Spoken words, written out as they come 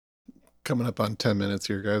Coming up on 10 minutes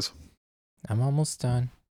here, guys. I'm almost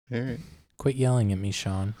done. All right. Quit yelling at me,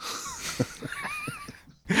 Sean.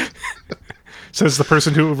 Says the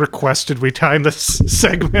person who requested we time the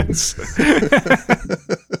segments.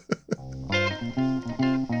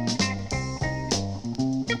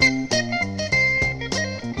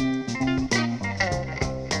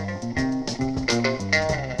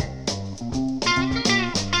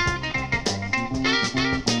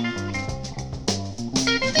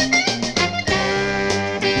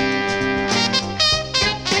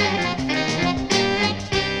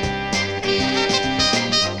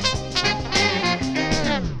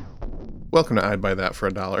 Welcome to I'd Buy That for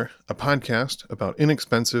 $1, a podcast about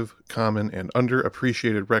inexpensive, common, and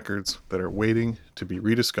underappreciated records that are waiting to be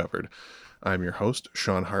rediscovered. I'm your host,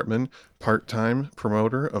 Sean Hartman, part-time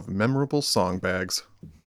promoter of Memorable Song Bags.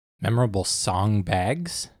 Memorable song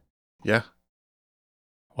bags? Yeah.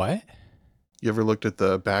 What? You ever looked at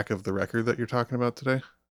the back of the record that you're talking about today?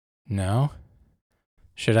 No.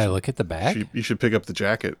 Should I look at the back? You should pick up the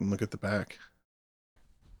jacket and look at the back.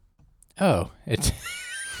 Oh, it's...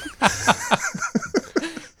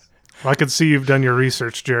 Well, I can see you've done your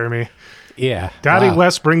research, Jeremy. Yeah. Dottie wow.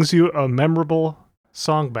 West brings you a memorable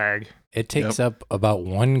song bag. It takes up about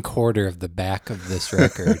 1/4 of the back of this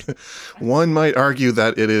record. One might argue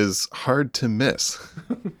that it is hard to miss.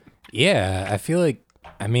 Yeah, I feel like,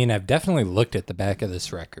 I've definitely looked at the back of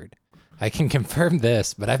this record. I can confirm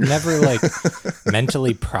this, but I've never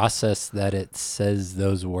mentally processed that it says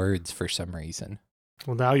those words for some reason.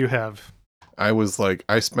 Well, now you have.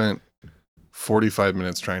 I spent 45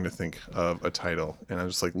 minutes trying to think of a title, and I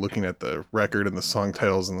was just looking at the record and the song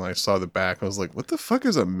titles, and then I saw the back, and I was like, what the fuck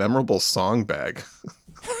is a memorable song bag?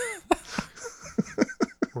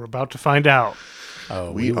 We're about to find out.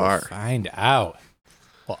 Oh, we will are. find out.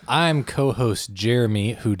 Well, I'm co-host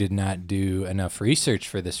Jeremy, who did not do enough research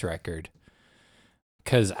for this record.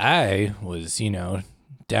 Because I was,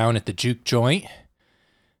 down at the juke joint,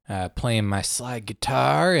 playing my slide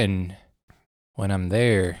guitar, and when I'm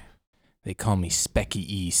there, they call me Specky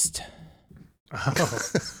East.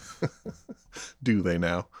 Oh, Do they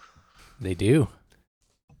now? They do.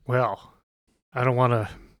 well, I don't want to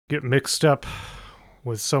get mixed up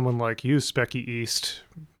with someone like you, Specky East,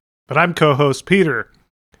 but I'm co-host Peter,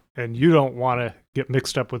 and you don't want to get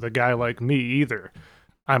mixed up with a guy like me either.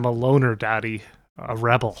 I'm a loner daddy, a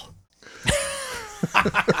rebel.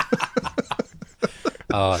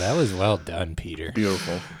 Oh, that was well done, Peter.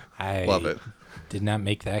 Beautiful. I Love it. did not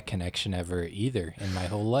make that connection ever either in my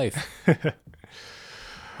whole life.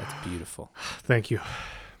 That's beautiful. Thank you.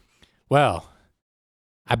 Well,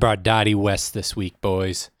 I brought Dottie West this week,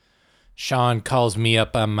 boys. Sean calls me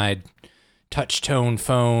up on my touch-tone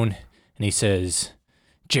phone, and he says,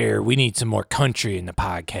 Jer, we need some more country in the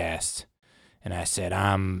podcast. And I said,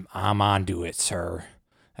 I'm onto it, sir.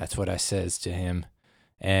 That's what I says to him.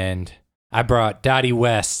 And I brought Dottie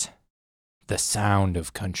West, the sound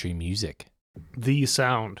of country music. The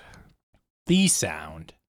sound. The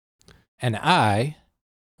sound. And I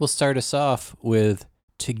will start us off with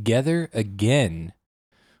Together Again,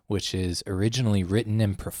 which is originally written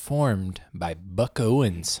and performed by Buck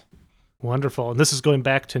Owens. Wonderful. And this is going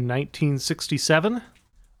back to 1967?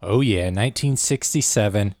 Oh yeah,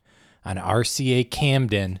 1967 on RCA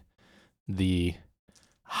Camden, the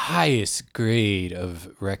highest grade of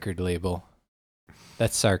record label.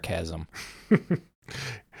 That's sarcasm. And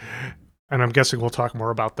I'm guessing we'll talk more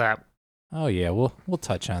about that. Oh yeah, we'll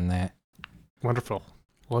touch on that. Wonderful.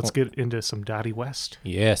 Let's get into some Dottie West.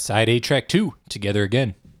 Yeah, side A track 2, Together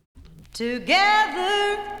Again.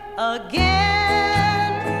 Together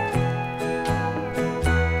again,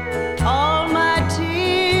 all my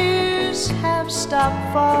tears have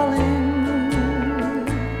stopped falling.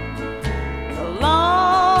 The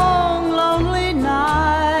long, lonely nights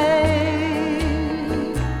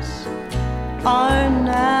are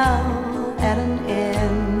now at an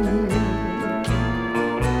end.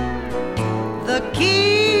 The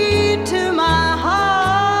key to my heart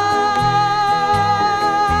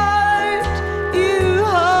you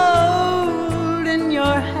hold in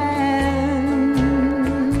your hand,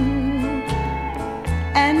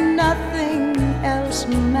 and nothing else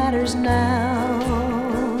matters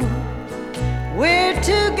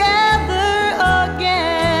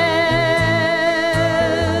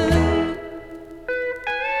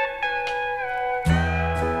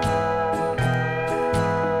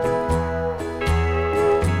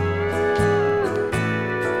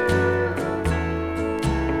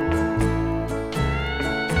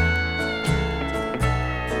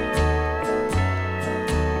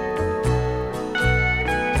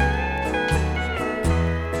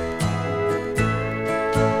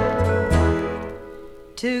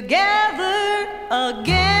together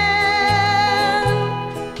again.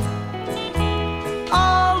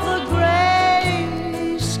 All the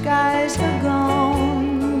gray skies are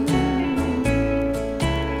gone,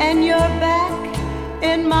 and you're back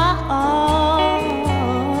in my arms,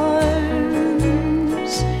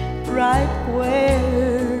 right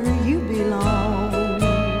where you belong.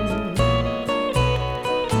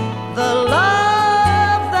 The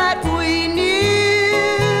love that we knew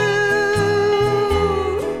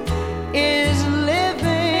is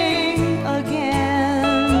living again,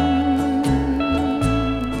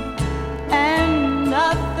 and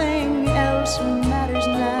nothing else matters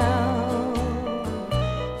now,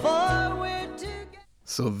 for we're together.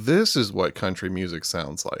 So this is what country music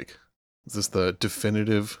sounds like. Is this the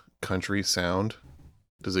definitive country sound?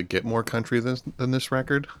 Does it get more country than this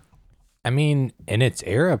record? I mean, in its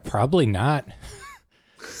era, probably not.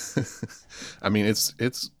 I mean,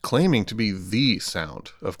 it's claiming to be the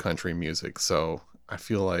sound of country music, so I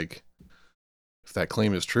feel like if that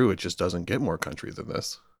claim is true, it just doesn't get more country than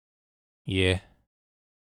this. Yeah,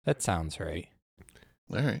 that sounds right.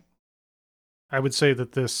 All right. I would say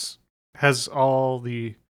that this has all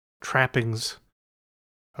the trappings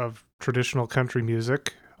of traditional country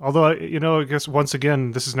music. Although, I guess once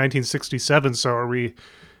again, this is 1967, so are we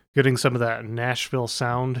getting some of that Nashville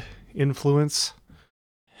sound influence?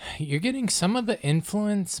 You're getting some of the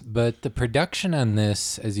influence, but the production on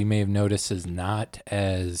this, as you may have noticed, is not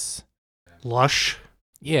as... Lush?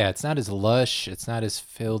 Yeah, it's not as lush. It's not as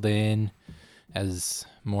filled in as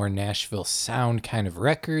more Nashville sound kind of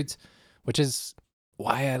records, which is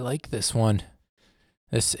why I like this one.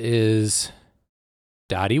 This is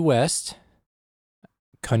Dottie West,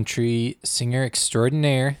 country singer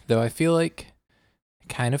extraordinaire, though I feel like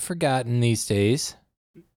kind of forgotten these days.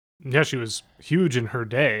 Yeah, she was huge in her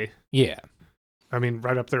day. Yeah, I mean,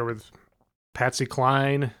 right up there with Patsy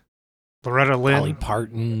Cline, Loretta Lynn. Dolly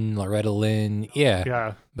Parton, Loretta Lynn. Yeah.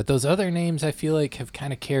 Yeah. But those other names I feel like have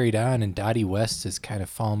kind of carried on, and Dottie West has kind of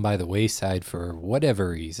fallen by the wayside for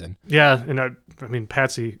whatever reason. Yeah, and I mean,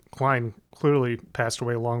 Patsy Cline clearly passed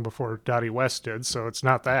away long before Dottie West did, so it's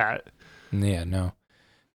not that. Yeah, no.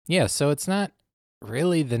 Yeah, so it's not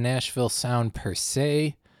really the Nashville sound per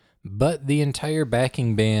se, but the entire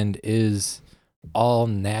backing band is all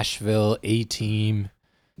Nashville A-team,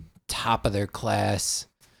 top of their class,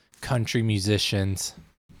 country musicians.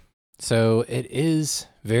 So it is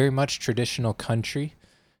very much traditional country,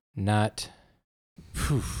 not,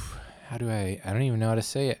 I don't even know how to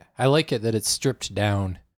say it. I like it that it's stripped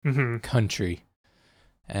down Mm-hmm. country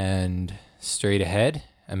and straight ahead,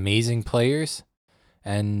 amazing players.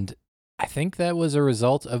 And I think that was a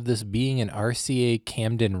result of this being an RCA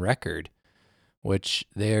Camden record, which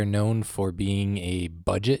they are known for being a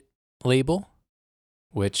budget label,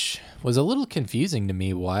 which was a little confusing to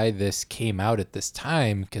me why this came out at this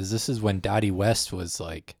time, because this is when Dottie West was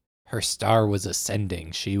like, her star was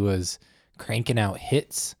ascending. She was cranking out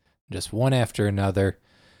hits, just one after another.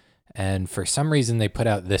 And for some reason, they put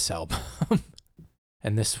out this album.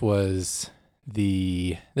 And this is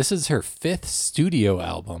her 5th studio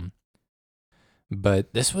album.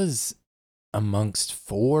 But this was amongst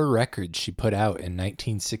 4 records she put out in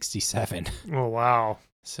 1967. Oh, wow.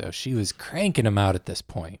 So she was cranking them out at this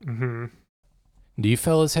point. Mm-hmm. Do you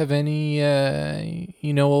fellas have any,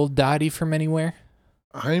 old Dottie from anywhere?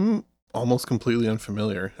 I'm almost completely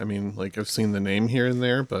unfamiliar. I mean, like, I've seen the name here and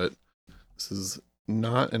there, but this is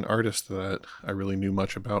not an artist that I really knew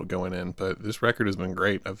much about going in. But this record has been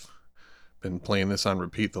great. I've been playing this on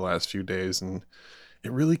repeat the last few days, and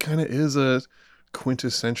it really kind of is a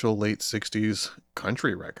quintessential late 60s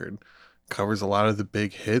country record. Covers a lot of the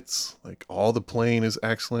big hits. Like, all the playing is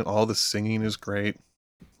excellent. All the singing is great.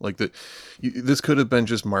 Like, this could have been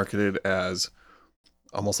just marketed as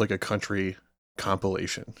almost like a country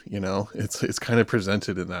compilation, it's kind of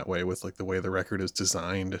presented in that way with like the way the record is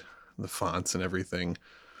designed, the fonts and everything.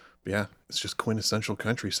 But yeah, it's just quintessential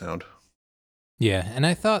country sound. Yeah, and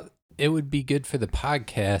I thought it would be good for the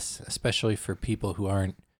podcast, especially for people who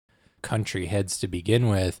aren't country heads to begin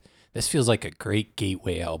with. This feels like a great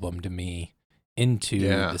gateway album to me into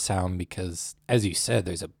the sound because, as you said,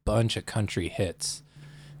 there's a bunch of country hits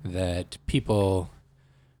that people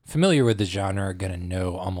familiar with the genre are going to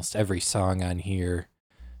know almost every song on here.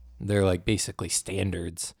 They're like basically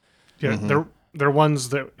standards. Yeah, they're ones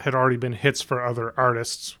that had already been hits for other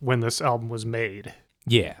artists when this album was made.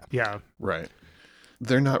 Yeah. Yeah. Right.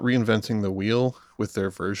 They're not reinventing the wheel with their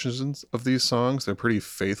versions of these songs. They're pretty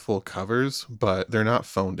faithful covers, but they're not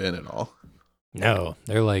phoned in at all. No,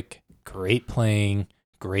 they're like great playing,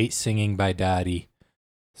 great singing by Dottie.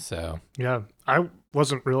 So Yeah. I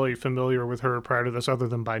wasn't really familiar with her prior to this other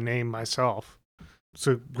than by name myself. It's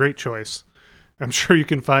a great choice. I'm sure you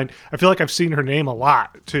can find, I feel like I've seen her name a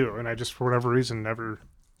lot too, and I just, for whatever reason, never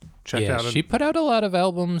checked Yeah, out. she put out a lot of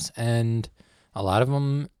albums, and a lot of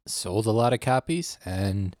them sold a lot of copies.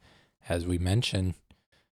 And as we mentioned,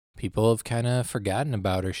 people have kind of forgotten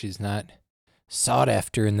about her. She's not sought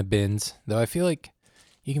after in the bins, though I feel like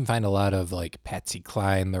you can find a lot of like Patsy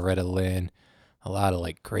Cline, Loretta Lynn, a lot of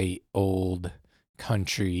like great old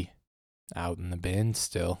country out in the bins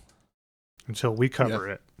still. Until we cover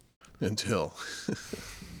it. Until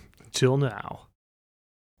now.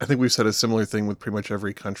 I think we've said a similar thing with pretty much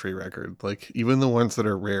every country record. Like, even the ones that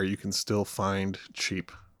are rare, you can still find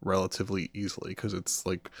cheap relatively easily because it's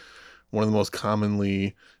like one of the most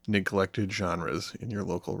commonly neglected genres in your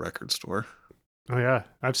local record store. Oh yeah,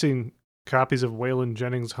 I've seen copies of Waylon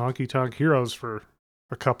Jennings' Honky Tonk Heroes for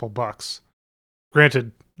a couple bucks.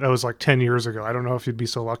 Granted, that was like 10 years ago. I don't know if you'd be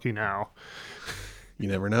so lucky now. You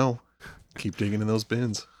never know. Keep digging in those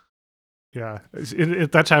bins. Yeah.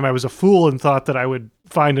 At that time, I was a fool and thought that I would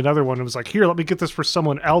find another one and was like, here, let me get this for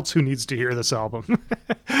someone else who needs to hear this album.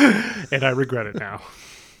 And I regret it now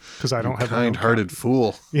because I don't have my own kind-hearted copy.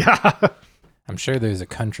 fool. Yeah. I'm sure there's a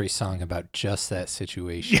country song about just that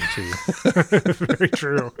situation too. Very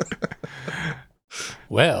true.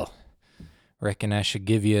 Well, reckon I should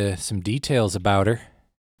give you some details about her.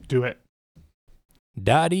 Do it.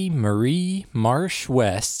 Dottie Marie Marsh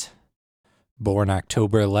West, born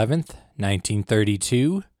October 11th,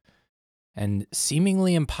 1932, and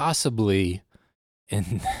seemingly impossibly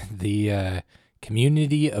in the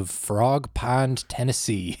community of Frog Pond,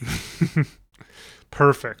 Tennessee.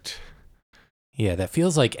 Perfect. Yeah, that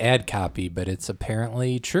feels like ad copy, but it's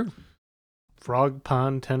apparently true. Frog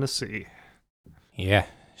Pond, Tennessee. Yeah,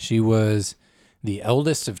 she was the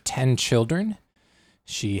eldest of 10 children.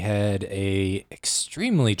 She had a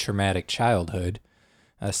extremely traumatic childhood.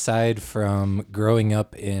 Aside from growing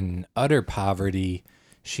up in utter poverty,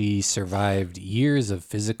 she survived years of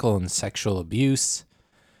physical and sexual abuse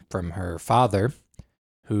from her father,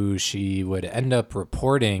 who she would end up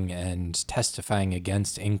reporting and testifying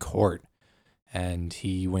against in court. And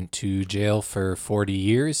he went to jail for 40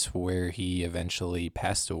 years, where he eventually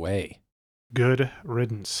passed away. Good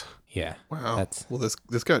riddance. Yeah. Wow. Well,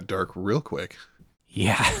 this got dark real quick.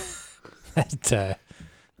 Yeah.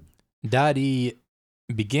 Dottie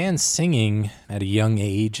began singing at a young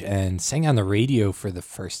age and sang on the radio for the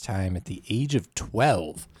first time at the age of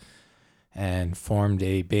 12 and formed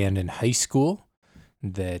a band in high school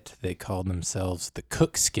that they called themselves the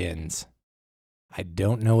Cookskins. I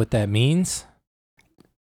don't know what that means.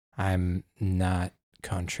 I'm not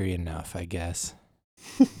country enough, I guess.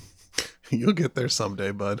 You'll get there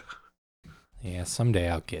someday, bud. Yeah, someday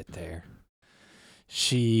I'll get there.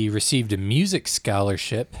 She received a music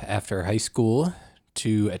scholarship after high school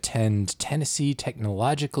to attend Tennessee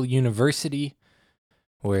Technological University,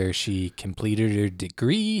 where she completed her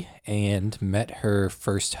degree and met her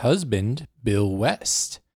first husband, Bill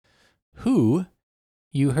West, who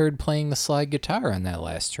you heard playing the slide guitar on that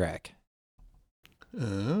last track.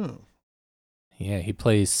 Oh. Yeah, he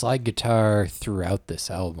plays slide guitar throughout this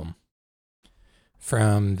album.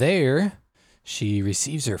 From there, she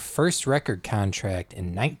receives her first record contract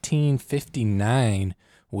in 1959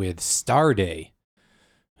 with Starday,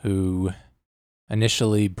 who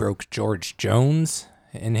initially broke George Jones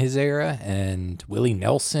in his era, and Willie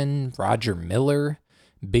Nelson, Roger Miller,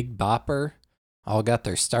 Big Bopper, all got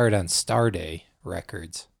their start on Starday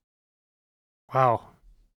Records. Wow.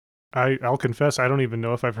 I'll confess, I don't even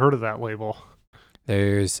know if I've heard of that label.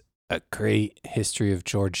 There's a great history of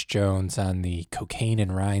George Jones on the Cocaine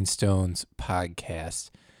and Rhinestones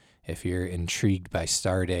podcast, if you're intrigued by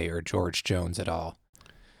Starday or George Jones at all.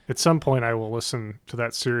 At some point, I will listen to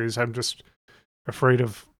that series. I'm just afraid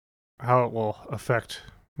of how it will affect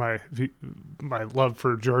my love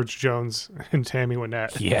for George Jones and Tammy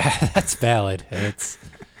Wynette. Yeah, that's valid.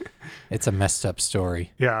 It's a messed up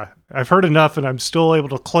story. Yeah, I've heard enough, and I'm still able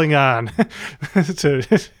to cling on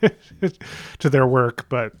to their work.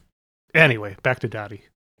 But anyway, back to Dottie.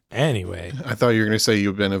 Anyway, I thought you were going to say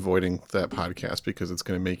you've been avoiding that podcast because it's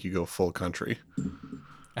going to make you go full country.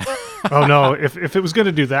 Oh no! If it was going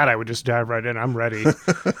to do that, I would just dive right in. I'm ready.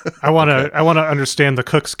 I want to understand the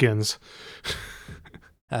Cookskins.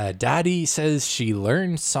 Dottie says she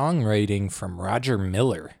learned songwriting from Roger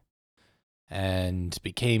Miller and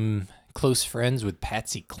became close friends with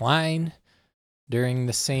Patsy Cline during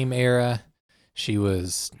the same era. She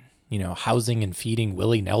was, housing and feeding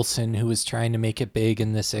Willie Nelson, who was trying to make it big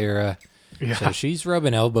in this era. Yeah. So she's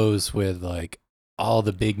rubbing elbows with like all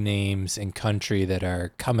the big names in country that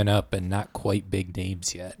are coming up and not quite big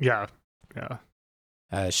names yet. Yeah.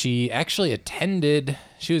 She actually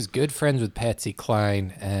she was good friends with Patsy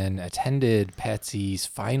Cline and attended Patsy's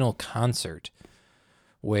final concert,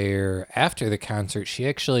 where after the concert, she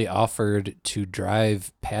actually offered to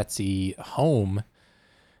drive Patsy home,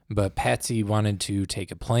 but Patsy wanted to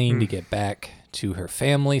take a plane to get back to her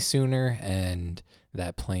family sooner, and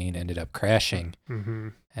that plane ended up crashing. Mm-hmm.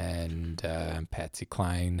 And Patsy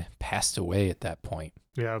Cline passed away at that point.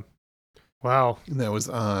 Yeah. Wow. And that was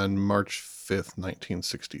on March 5th,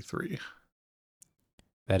 1963.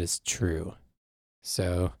 That is true.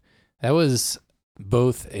 So that was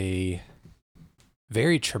both a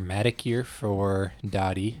very traumatic year for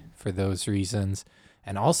Dottie for those reasons,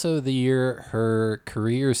 and also the year her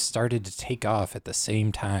career started to take off at the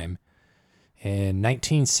same time. In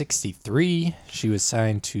 1963, she was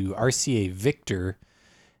signed to RCA Victor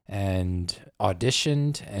and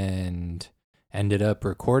auditioned and ended up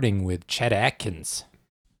recording with Chet Atkins.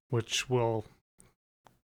 Which will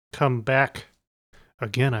come back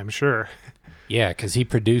again, I'm sure. Yeah, because he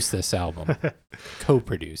produced this album.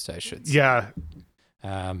 Co-produced, I should say. Yeah.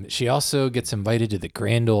 She also gets invited to the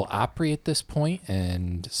Grand Ole Opry at this point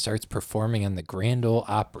and starts performing on the Grand Ole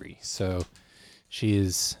Opry. So she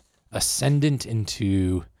is ascendant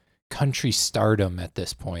into country stardom at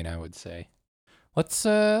this point, I would say. Let's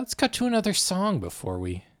cut to another song before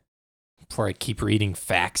I keep reading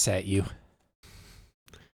facts at you.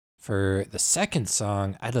 For the second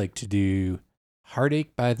song, I'd like to do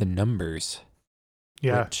Heartache by the Numbers,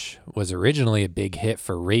 which was originally a big hit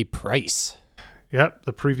for Ray Price. Yep,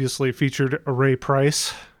 the previously featured Ray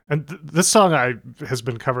Price. And this song has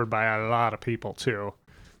been covered by a lot of people, too.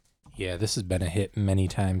 Yeah, this has been a hit many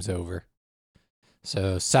times over.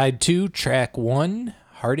 So, side 2, track 1,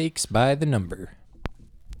 Heartaches by the Number.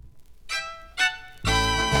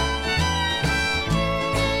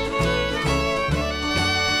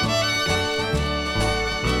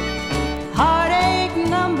 Heartache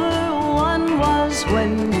number one was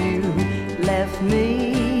when you left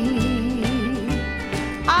me.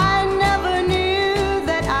 I never knew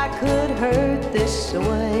that I could hurt this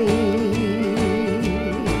way.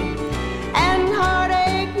 And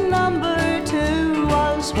heartache number two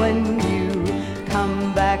was when you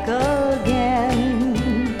come back again.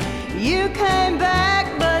 You came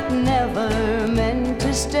back but never meant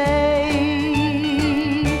to stay.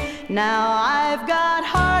 Now I've got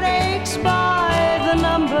heartaches by the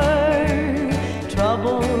number,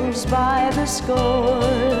 troubles by the score.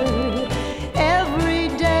 Every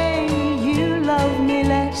day you love me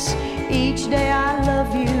less, each day I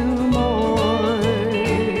love you more.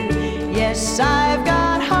 Yes, I've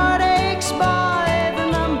got heartaches by the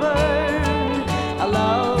number, a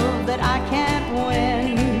love that I can't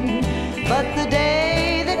win. But the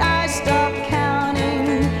day that I stop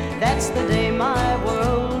counting, that's the day my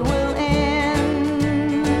world will end.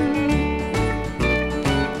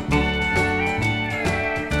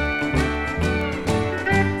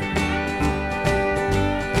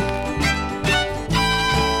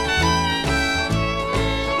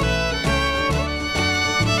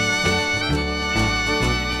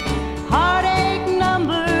 Heartache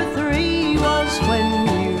number three was when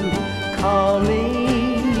you called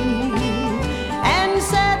me and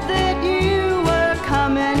said that you were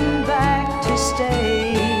coming back to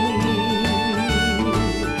stay.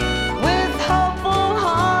 With hopeful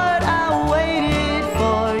heart I waited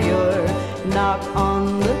for your knock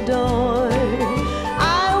on the door.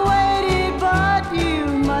 I waited but you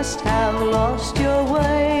must have lost your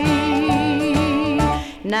way.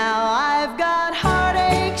 Now I've got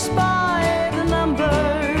heartaches by the number,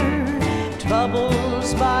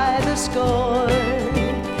 troubles by the score.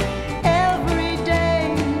 Every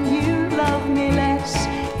day you love me less,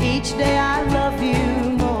 each day I love you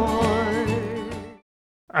more.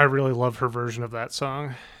 I really love her version of that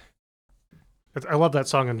song. I love that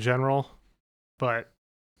song in general, but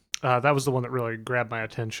that was the one that really grabbed my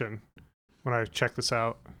attention when I checked this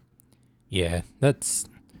out. Yeah,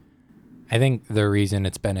 I think the reason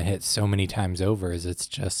it's been a hit so many times over is it's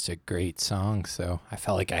just a great song, so I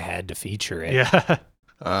felt like I had to feature it. Yeah.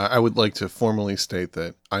 I would like to formally state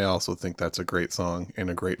that I also think that's a great song and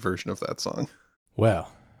a great version of that song. Well,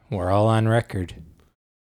 we're all on record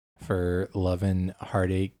for loving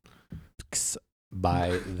Heartaches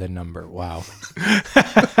by the Number. Wow.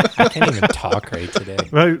 I can't even talk right today.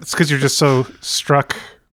 Well, it's because you're just so struck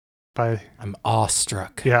by, I'm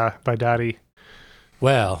awestruck. by Dottie.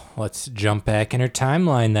 Well, let's jump back in her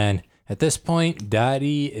timeline then. At this point,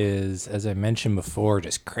 Dottie is, as I mentioned before,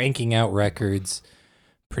 just cranking out records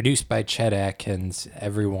produced by Chet Atkins,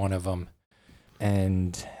 every one of them.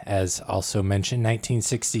 And as also mentioned,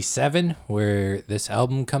 1967, where this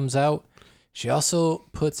album comes out. She also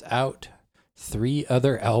puts out 3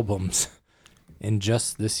 other albums in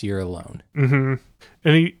just this year alone. Mm-hmm.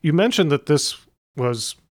 And you mentioned that this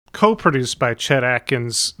was co-produced by Chet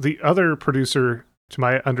Atkins. The other producer, to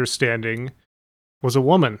my understanding, was a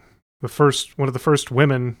woman. One of the first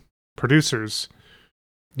women producers.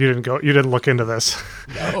 You didn't look into this.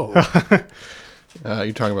 No.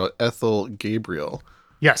 You're talking about Ethel Gabriel,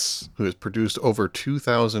 Yes. who has produced over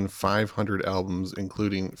 2,500 albums,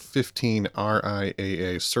 including 15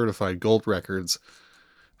 RIAA certified gold records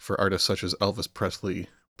for artists such as Elvis Presley,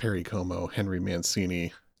 Perry Como, Henry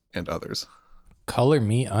Mancini, and others. Color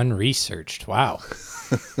me unresearched. Wow.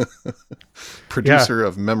 Producer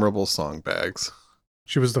of memorable song bags.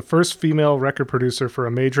 She was the first female record producer for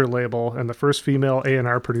a major label and the first female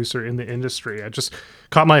A&R producer in the industry. It just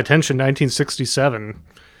caught my attention, 1967.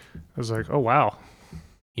 I was like, oh, wow.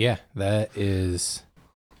 Yeah, that is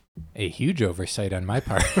a huge oversight on my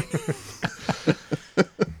part.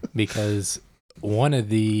 Because one of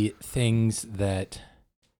the things that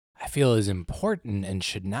I feel is important and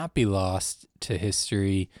should not be lost to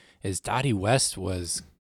history is Dottie West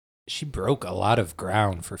she broke a lot of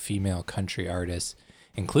ground for female country artists,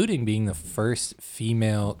 including being the first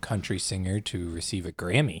female country singer to receive a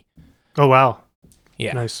Grammy. Oh, wow.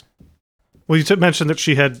 Yeah. Nice. Well, you mentioned that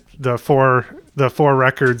she had the four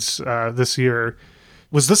records this year.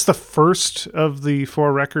 Was this the first of the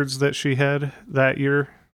 4 records that she had that year?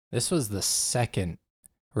 This was the second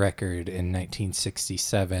record in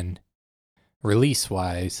 1967,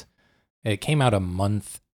 release-wise. It came out a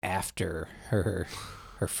month after her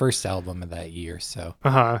first album of that year, so.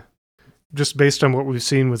 Uh-huh. Just based on what we've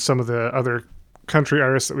seen with some of the other country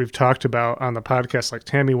artists that we've talked about on the podcast, like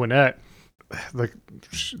Tammy Wynette, like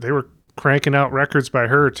they were cranking out records by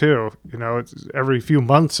her too. You know, it's every few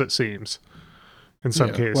months it seems. In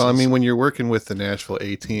some cases. Well, I mean, when you're working with the Nashville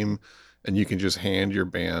A-Team and you can just hand your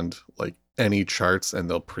band like any charts and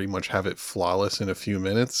they'll pretty much have it flawless in a few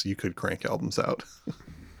minutes, you could crank albums out.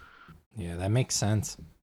 Yeah, that makes sense.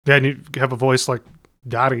 Yeah, and you have a voice like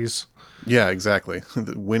Dottie's. Yeah, exactly.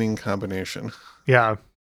 The winning combination. Yeah.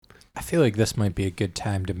 I feel like this might be a good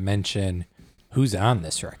time to mention who's on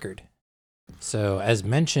this record. So, as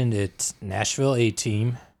mentioned, it's Nashville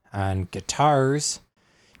A-Team. On guitars,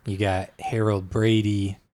 you got Harold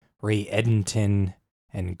Brady, Ray Edenton,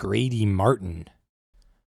 and Grady Martin.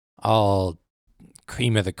 All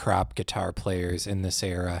cream of the crop guitar players in this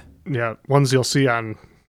era. Yeah, ones you'll see on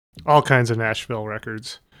all kinds of Nashville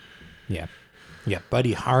records. Yeah. Yeah,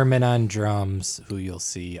 Buddy Harmon on drums, who you'll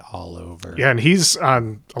see all over. Yeah, and he's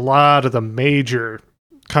on a lot of the major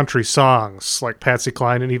country songs, like Patsy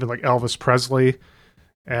Cline and even like Elvis Presley.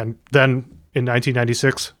 And then in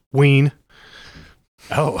 1996, Ween.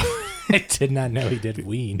 Oh, I did not know he did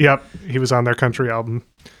Ween. Yep, he was on their country album.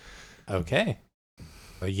 Okay.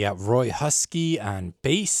 But you got Roy Husky on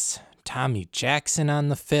bass, Tommy Jackson on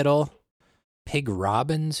the fiddle, Pig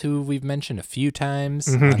Robbins, who we've mentioned a few times.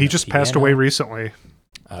 Mm-hmm. He just passed away recently.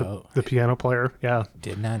 Oh. The piano player, yeah.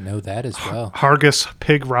 Did not know that as well. Hargus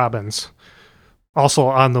Pig Robbins. Also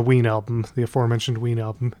on the Ween album, the aforementioned Ween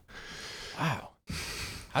album. Wow.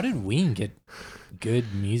 How did Ween get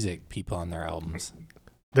good music people on their albums?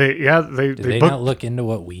 They Did they not look into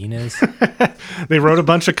what Ween is? They wrote a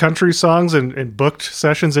bunch of country songs and booked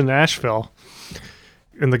sessions in Nashville.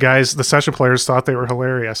 And the session players thought they were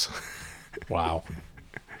hilarious. Wow.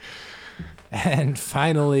 And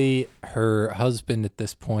finally, her husband at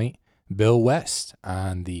this point, Bill West,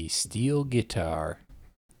 on the steel guitar.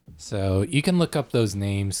 So you can look up those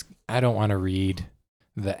names. I don't want to read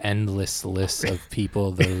the endless list of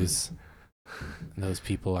people those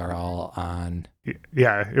people are all on.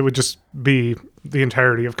 Yeah, it would just be the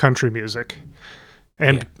entirety of country music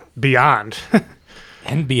and beyond.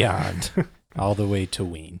 And beyond, all the way to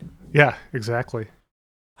Ween. Yeah, exactly.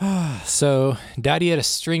 So Dottie had a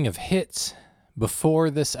string of hits before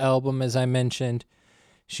this album, as I mentioned.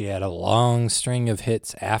 She had a long string of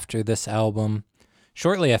hits after this album.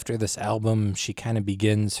 Shortly after this album, she kind of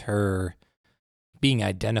begins her being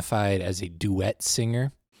identified as a duet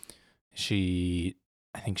singer. I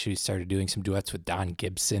think she started doing some duets with Don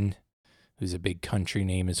Gibson, who's a big country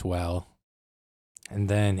name as well. And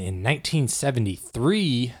then in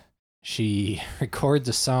 1973, she records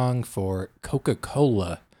a song for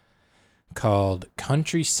Coca-Cola called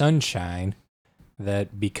Country Sunshine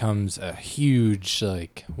that becomes a huge,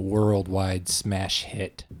 worldwide smash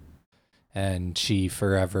hit. And she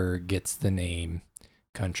forever gets the name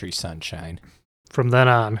Country Sunshine. From then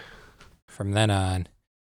on,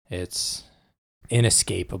 it's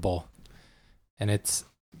inescapable. And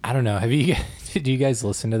I don't know. Did you guys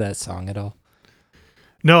listen to that song at all?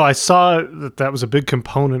 No, I saw that was a big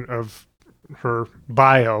component of her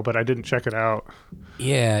bio, but I didn't check it out.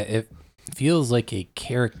 Yeah, it feels like a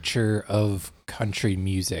caricature of country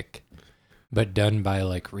music, but done by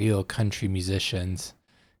like real country musicians.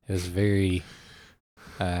 It was very,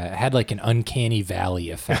 had like an uncanny valley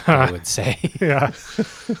effect, I would say. Yeah.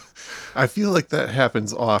 I feel like that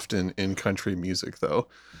happens often in country music, though.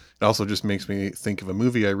 It also just makes me think of a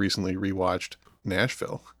movie I recently rewatched,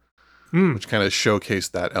 Nashville, which kind of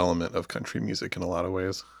showcased that element of country music in a lot of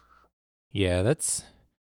ways. Yeah, that's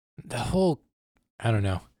the whole, I don't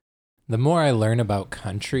know. The more I learn about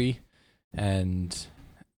country and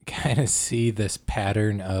kind of see this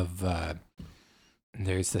pattern of,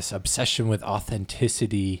 there's this obsession with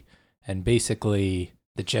authenticity and basically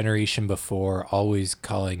the generation before always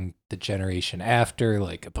calling the generation after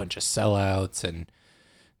like a bunch of sellouts and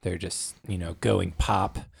they're just, going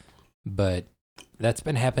pop. But that's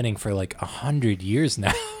been happening for like 100 years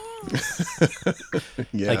now.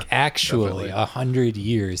 Yeah, like actually definitely. 100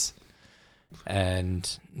 years.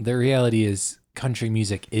 And the reality is country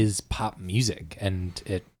music is pop music, and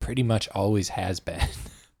it pretty much always has been.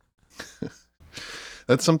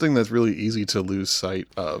 That's something that's really easy to lose sight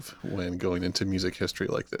of when going into music history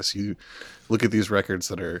like this. You look at these records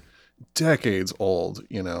that are decades old,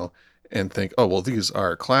 and think, oh, well, these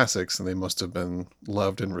are classics and they must have been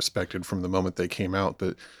loved and respected from the moment they came out.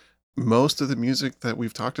 But most of the music that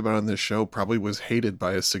we've talked about on this show probably was hated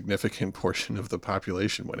by a significant portion of the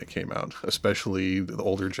population when it came out, especially the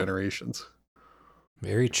older generations.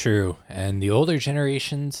 Very true. And the older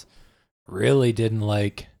generations really didn't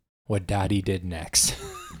like what Dottie did next.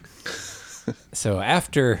 So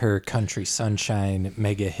after her Country Sunshine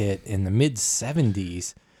mega hit in the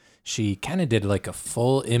mid-70s, she kind of did like a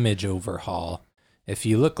full image overhaul. If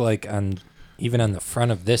you look like even on the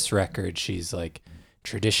front of this record, she's like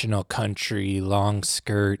traditional country, long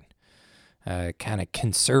skirt, kind of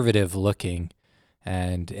conservative looking.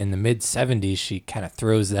 And in the mid-70s, she kind of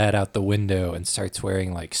throws that out the window and starts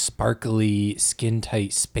wearing like sparkly,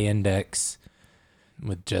 skin-tight spandex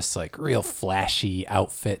with just like real flashy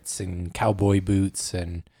outfits and cowboy boots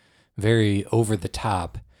and very over the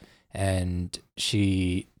top. And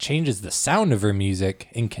she changes the sound of her music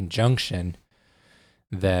in conjunction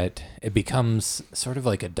that it becomes sort of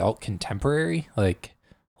like adult contemporary. Like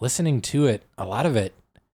listening to it, a lot of it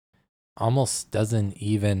almost doesn't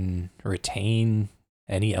even retain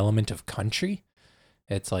any element of country.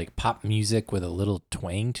 It's like pop music with a little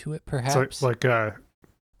twang to it, perhaps. It's like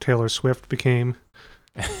Taylor Swift became.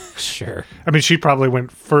 Sure. I mean, she probably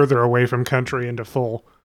went further away from country into full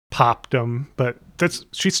popdom, but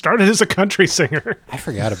she started as a country singer. I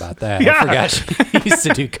forgot about that. Yeah. I forgot she used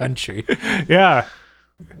to do country. Yeah.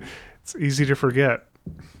 It's easy to forget.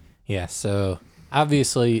 Yeah, so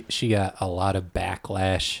obviously she got a lot of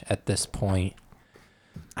backlash at this point.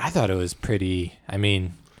 I thought it was pretty,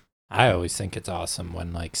 I always think it's awesome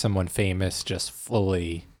when like someone famous just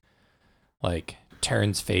fully like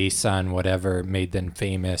turns face on whatever made them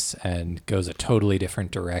famous and goes a totally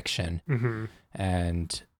different direction. Mm-hmm.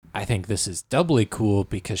 And I think this is doubly cool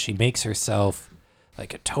because she makes herself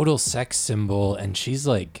like a total sex symbol, and she's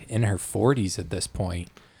like in her 40s at this point.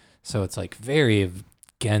 So it's like very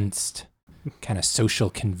against kind of social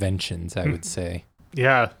conventions, I would say.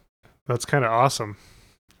 Yeah, that's kind of awesome.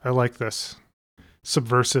 I like this.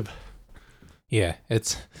 Subversive. Yeah,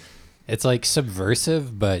 it's like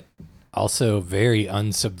subversive, but also very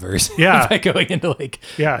unsubversive. Yeah. By going into like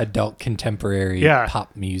Yeah. adult contemporary Yeah.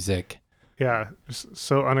 pop music. Yeah,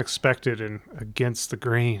 so unexpected and against the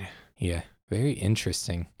grain. Yeah, very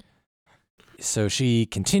interesting. So she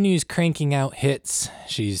continues cranking out hits.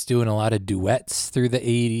 She's doing a lot of duets through the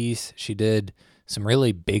 80s. She did some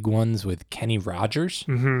really big ones with Kenny Rogers.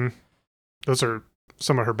 Mm-hmm. Those are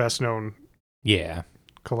some of her best known Yeah.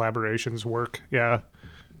 collaborations work. Yeah.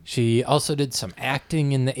 She also did some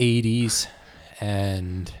acting in the 80s,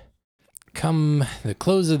 and come the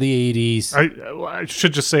close of the 80s. I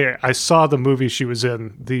should just say I saw the movie she was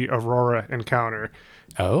in, the Aurora Encounter,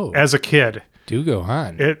 as a kid. Do go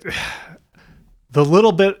on. The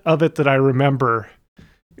little bit of it that I remember,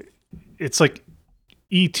 it's like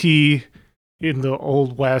E.T. in the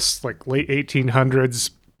Old West, like late 1800s.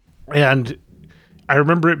 And I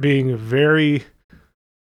remember it being very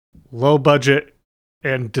low budget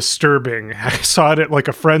and disturbing. I saw it at like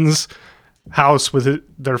a friend's house with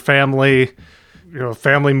their family,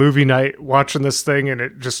 family movie night, watching this thing, and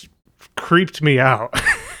it just creeped me out.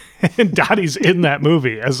 And Dottie's in that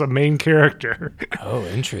movie as a main character. Oh,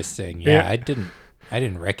 interesting. Yeah, Yeah. I didn't I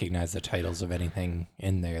didn't recognize the titles of anything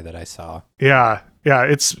in there that I saw. Yeah,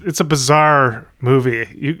 it's a bizarre movie.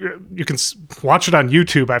 You can watch it on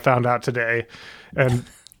YouTube. I found out today, and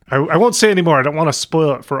I won't say anymore. I don't want to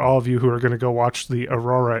spoil it for all of you who are going to go watch the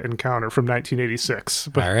Aurora Encounter from 1986.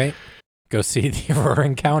 But All right, go see the Aurora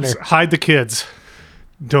Encounter. just hide the kids.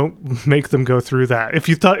 Don't make them go through that.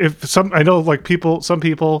 I know like some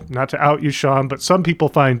people, not to out you, Sean, but some people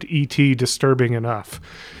find E.T. disturbing enough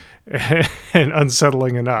and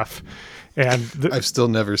unsettling enough. And I've still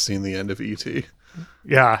never seen the end of E.T.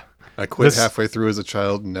 yeah, I quit halfway through as a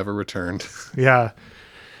child and never returned. yeah.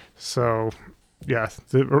 So, yeah,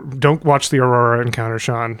 don't watch the Aurora Encounter,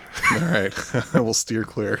 Sean. All right. I will steer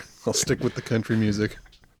clear. I'll stick with the country music.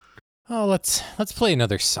 Oh, let's play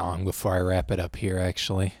another song before I wrap it up here,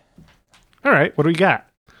 actually. All right, what do we got?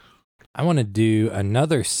 I want to do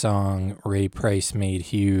another song Ray Price made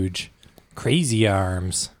huge, Crazy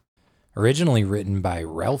Arms, originally written by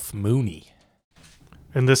Ralph Mooney.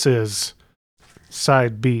 And this is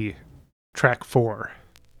Side B, track 4.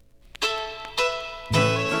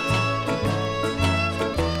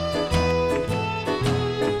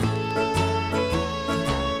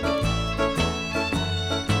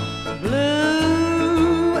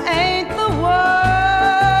 Blue ain't the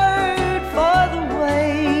word for the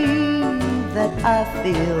way that I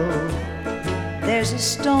feel. There's a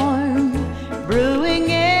storm brewing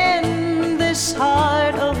in this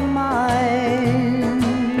heart of mine.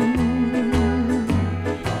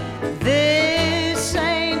 This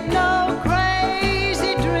ain't no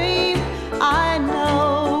crazy dream. I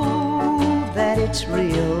know that it's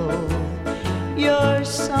real. You're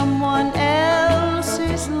someone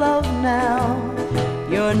else's love now.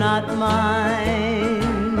 You're not mine.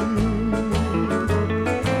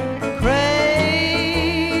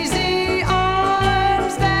 Crazy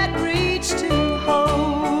arms that reach to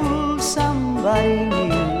hold somebody new.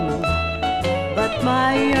 But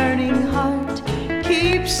my yearning heart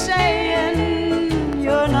keeps saying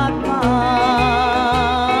you're not mine.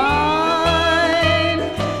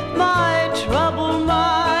 My troubled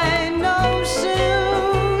mind knows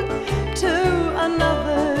soon to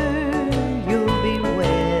another you'll be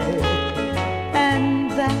wed,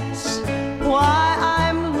 and that's why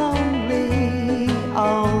I'm lonely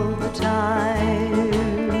all the time.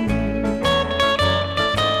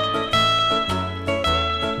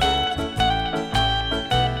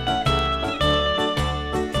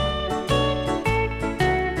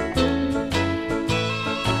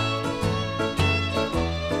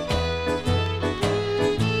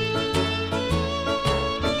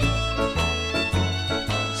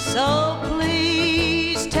 So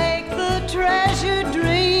please take the treasured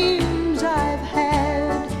dreams I've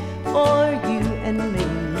had for you and me,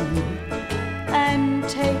 and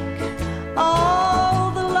take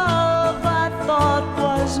all the love I thought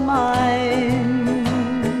was mine.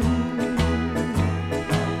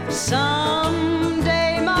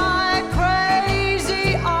 Someday my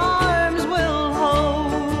crazy arms will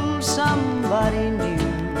hold somebody new,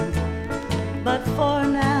 but for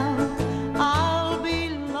now I'll be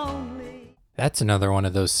lonely. That's another one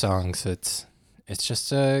of those songs that's it's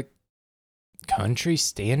just a country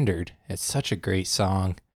standard. It's such a great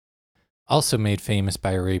song. Also made famous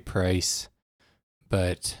by Ray Price,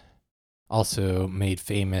 but also made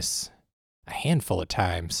famous a handful of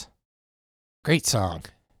times. Great song.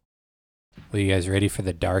 Well, you guys ready for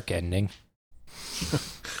the dark ending? I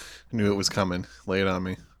knew it was coming. Lay it on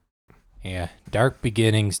me. Yeah, dark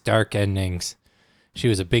beginnings, dark endings. She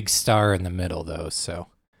was a big star in the middle, though, so.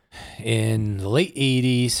 In the late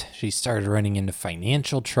 80s, she started running into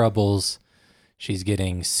financial troubles. She's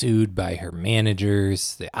getting sued by her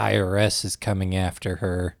managers. The IRS is coming after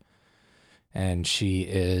her. And she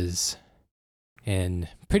is in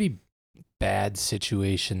pretty bad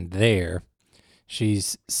situation there.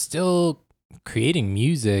 She's still creating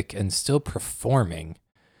music and still performing.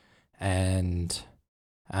 And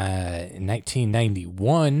in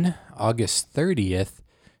 1991, August 30th,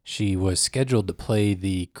 she was scheduled to play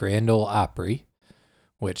the Grand Ole Opry,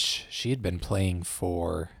 which she had been playing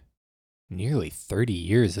for nearly 30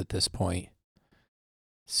 years at this point.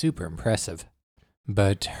 Super impressive.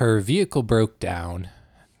 But her vehicle broke down.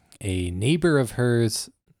 A neighbor of hers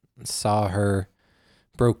saw her,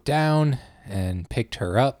 broke down, and picked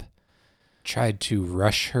her up. Tried to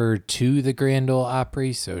rush her to the Grand Ole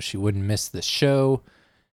Opry so she wouldn't miss the show,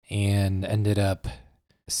 and ended up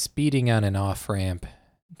speeding on an off-ramp,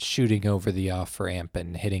 shooting over the off-ramp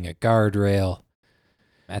and hitting a guardrail.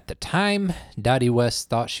 At the time, Dottie West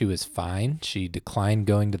thought she was fine. She declined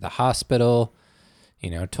going to the hospital,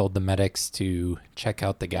 told the medics to check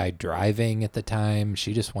out the guy driving at the time.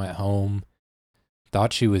 She just went home,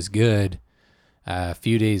 thought she was good. A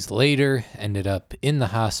few days later, ended up in the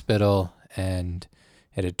hospital, and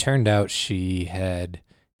it had turned out she had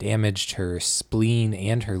damaged her spleen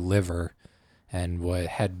and her liver and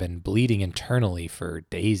had been bleeding internally for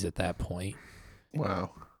days at that point.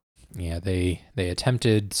 Wow. Yeah, they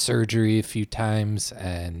attempted surgery a few times,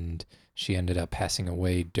 and she ended up passing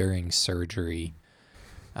away during surgery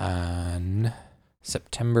on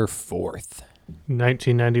September 4th.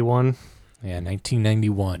 1991. Yeah,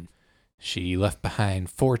 1991. She left behind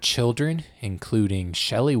 4 children, including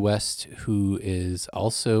Shelley West, who is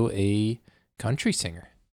also a country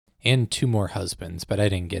singer, and 2 more husbands, but I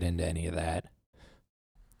didn't get into any of that.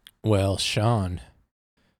 Well, Sean,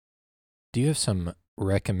 do you have some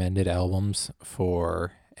recommended albums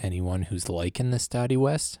for anyone who's liking this Dottie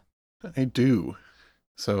West? I do.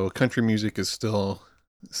 So country music is still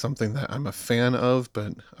something that I'm a fan of,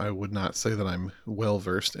 but I would not say that I'm well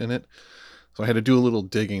versed in it. So I had to do a little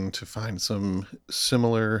digging to find some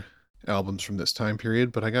similar albums from this time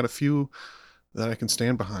period, but I got a few that I can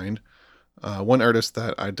stand behind. One artist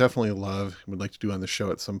that I definitely love and would like to do on the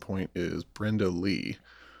show at some point is Brenda Lee.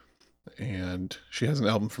 And she has an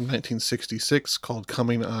album from 1966 called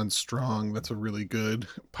Coming On Strong. That's a really good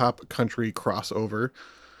pop country crossover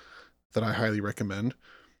that I highly recommend.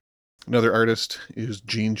 Another artist is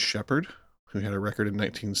Gene Shepard, who had a record in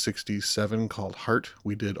 1967 called Heart,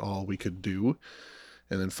 We Did All We Could Do.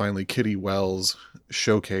 And then finally, Kitty Wells'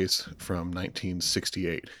 Showcase from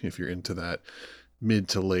 1968, if you're into that mid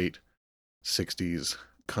to late 60s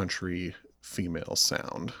country female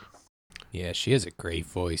sound. Yeah, she has a great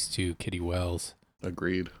voice too, Kitty Wells.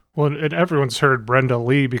 Agreed. Well, and everyone's heard Brenda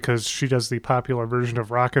Lee because she does the popular version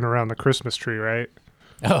of Rockin' Around the Christmas Tree, right?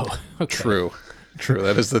 Oh, okay. True.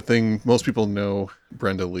 That is the thing most people know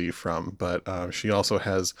Brenda Lee from, but she also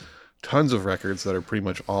has tons of records that are pretty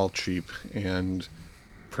much all cheap and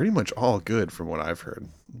pretty much all good from what I've heard.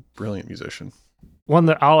 Brilliant musician. One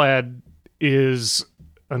that I'll add is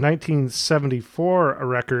a 1974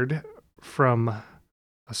 record from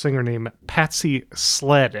a singer named Patsy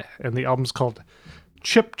Sled, and the album's called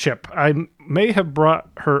Chip Chip. I may have brought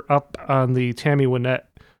her up on the Tammy Wynette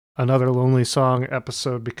Another Lonely Song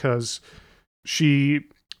episode because she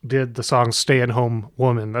did the song Stayin' Home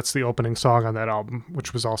Woman. That's the opening song on that album,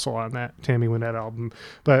 which was also on that Tammy Wynette album.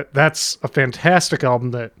 But that's a fantastic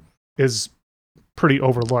album that is pretty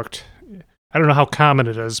overlooked. I don't know how common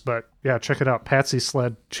it is, but yeah, check it out. Patsy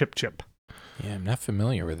Sled, Chip Chip. Yeah, I'm not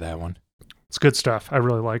familiar with that one. It's good stuff. I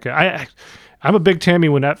really like it. I'm a big Tammy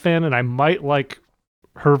Wynette fan, and I might like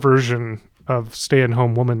her version of Stayin'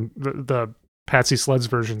 Home Woman, the Patsy Sled's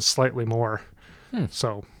version, slightly more.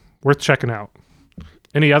 So worth checking out.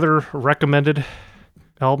 Any other recommended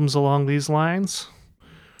albums along these lines?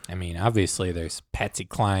 I mean, obviously there's Patsy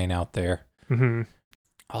Cline out there. Mm-hmm.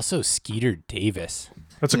 Also, Skeeter Davis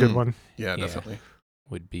That's a good one. Yeah, definitely.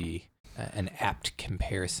 would be an apt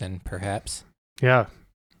comparison, perhaps. Yeah.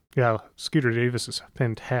 Skeeter Davis is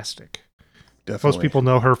fantastic. Definitely. Most people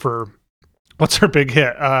know her for, what's her big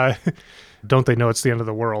hit? Don't They Know It's the End of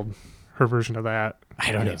the World? Her version of that.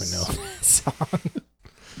 I don't even know that song.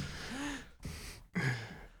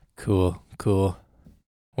 Cool.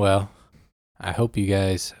 Well, I hope you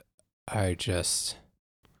guys are just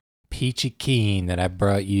peachy keen that I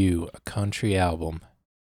brought you a country album.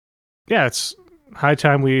 Yeah, it's high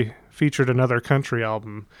time we featured another country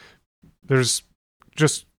album. There's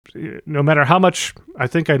just, no matter how much I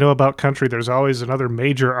think I know about country, there's always another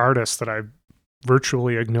major artist that I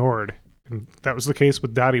virtually ignored. And that was the case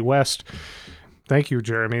with Dottie West. Thank you,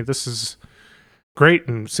 Jeremy. This is great,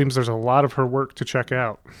 and it seems there's a lot of her work to check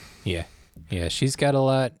out. Yeah, she's got a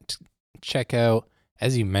lot to check out.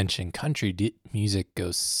 As you mentioned, country music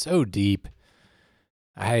goes so deep.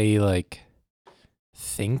 I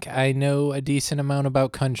think I know a decent amount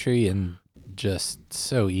about country, and just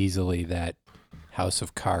so easily that House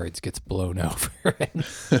of Cards gets blown over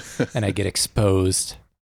and I get exposed.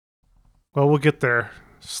 Well, we'll get there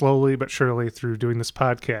slowly but surely through doing this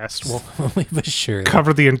podcast. We'll Slowly but surely.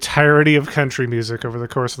 cover the entirety of country music over the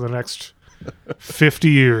course of the next 50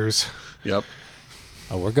 years. Yep.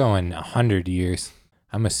 Oh, we're going 100 years.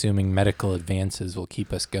 I'm assuming medical advances will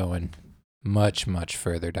keep us going much, much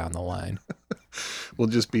further down the line. We'll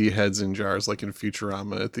just be heads in jars like in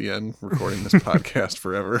Futurama at the end, recording this podcast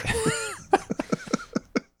forever.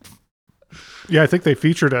 Yeah, I think they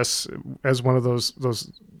featured us as one of those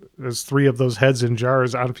as 3 of those heads in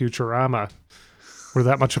jars on Futurama. We're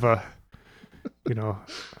that much of a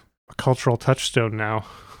cultural touchstone now.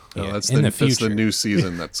 No, Yeah, that's in the that's the future. new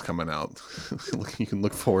season that's coming out. You can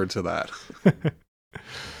look forward to that.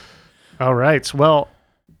 All right. Well,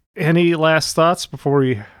 Any last thoughts before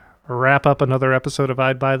we wrap up another episode of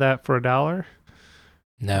I'd Buy That for $1?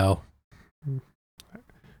 No.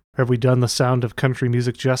 Have we done the sound of country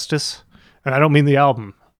music justice? And I don't mean the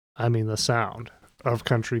album. I mean the sound of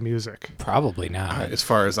country music. Probably not. As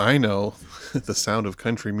far as I know, the sound of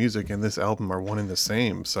country music and this album are one and the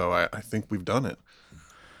same, so I think we've done it.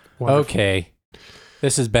 Wonderful. Okay.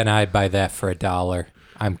 This has been I'd Buy That for $1.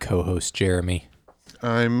 I'm co-host Jeremy.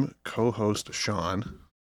 I'm co-host Sean.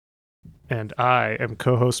 And I am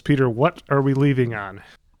co-host Peter. What are we leaving on?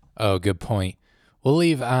 Oh, good point. We'll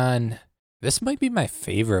leave on... This might be my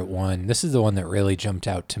favorite one. This is the one that really jumped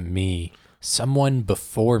out to me. Someone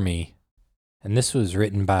Before Me. And this was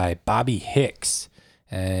written by Bobby Hicks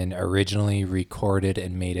and originally recorded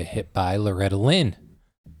and made a hit by Loretta Lynn.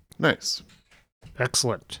 Nice.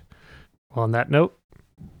 Excellent. Well, on that note,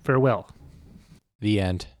 farewell. The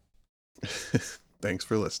end. Thanks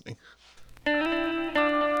for listening.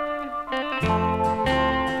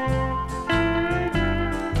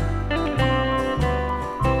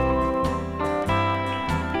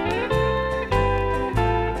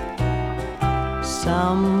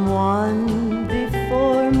 Someone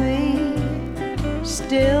before me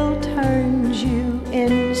still turns you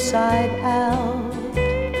inside out.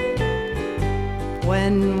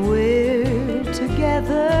 When we're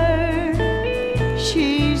together,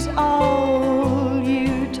 she's all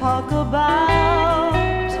you talk about.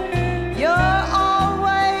 You're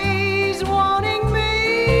always wanting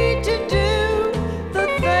me to do the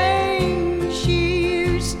things she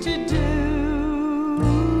used to do.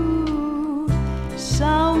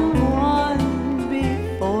 Someone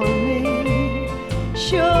before me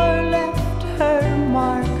sure left her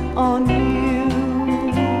mark on you.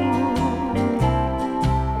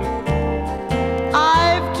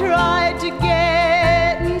 I've tried to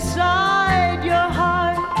get inside your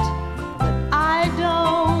heart, but I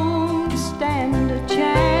don't stand a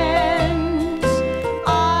chance.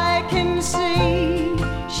 I can see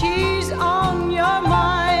she's on your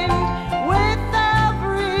mind with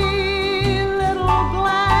every little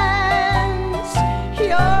glance.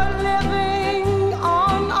 You're